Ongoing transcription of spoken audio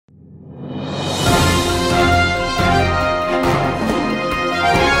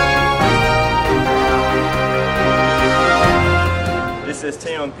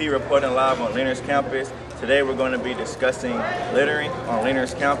TMP reporting live on Leonard's campus. Today we're going to be discussing littering on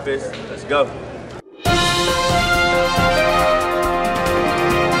Leonard's campus. Let's go.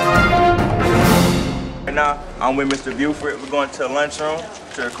 Right now, I'm with Mr. Buford. We're going to the lunchroom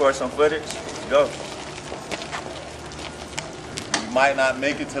to record some footage. Let's go. You might not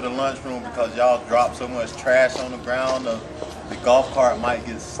make it to the lunchroom because y'all drop so much trash on the ground. The golf cart might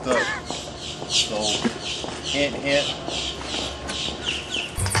get stuck. So, hint, hint.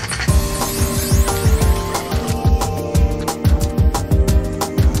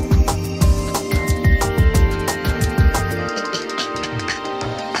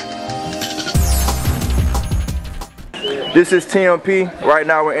 This is TMP. Right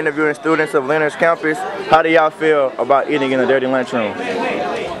now we're interviewing students of Leonard's campus. How do y'all feel about eating in a dirty lunchroom?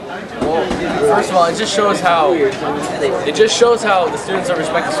 Well, first of all, it just shows how the students don't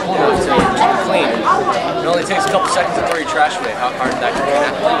respect the school enough to keep it clean. It only takes a couple seconds to throw your trash away. How hard that can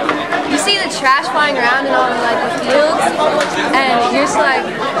happen? You see the trash flying around in all like the fields, and you're just like,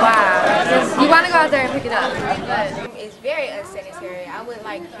 wow. You want to go out there and pick it up. But it's very unsanitary. I would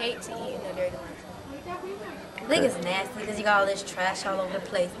hate to eat in a dirty lunchroom. I think it's nasty because you got all this trash all over the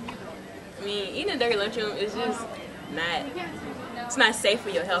place. I mean, eating a dirty lunchroom is just not, it's not safe for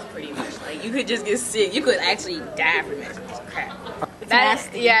your health pretty much. Like, you could just get sick. You could actually die from it. It's crap. It's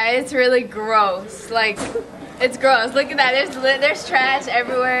nasty. Yeah, it's really gross. Like, it's gross. Look at that. There's trash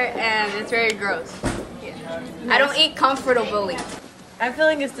everywhere and it's very gross. Yeah. I don't eat comfortably. I feel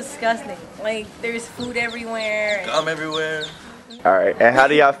like it's disgusting. Like, there's food everywhere. Gum everywhere. Alright, and how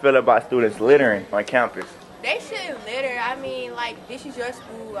do y'all feel about students littering on campus? They shouldn't litter. I mean, this is your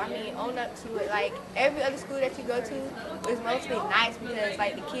school. I mean, own up to it. Every other school that you go to is mostly nice because,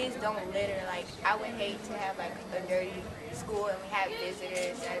 the kids don't litter. I would hate to have, a dirty school and we have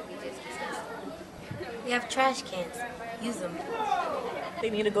visitors. That would be just disgusting. We have trash cans. Use them.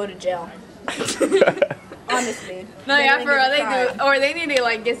 They need to go to jail. Honestly. No, yeah, for real, they do. Or they need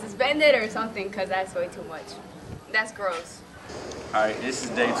to, get suspended or something because that's way too much. That's gross. Alright, this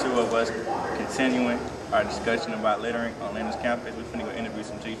is day 2 of us continuing our discussion about littering on Leonard's campus. We're finna go interview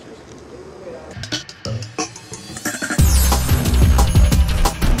some teachers.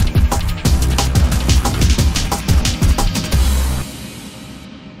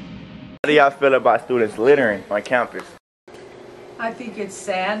 How do y'all feel about students littering on campus? I think it's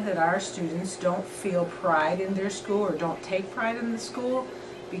sad that our students don't feel pride in their school or don't take pride in the school,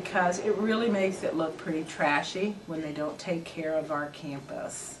 because it really makes it look pretty trashy when they don't take care of our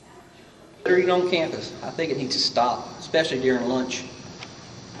campus. Littering on campus, I think it needs to stop, especially during lunch.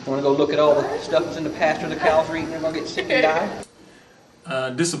 You want to go look at all the stuff that's in the pasture the cows are eating, they're going to get sick and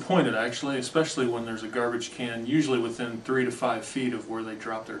die? Disappointed, actually, especially when there's a garbage can usually within 3 to 5 feet of where they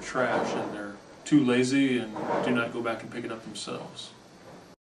drop their trash, and they're too lazy and do not go back and pick it up themselves.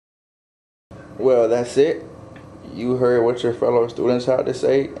 Well, that's it. You heard what your fellow students had to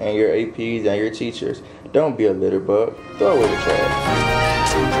say, and your APs and your teachers. Don't be a litter bug. Throw away the trash.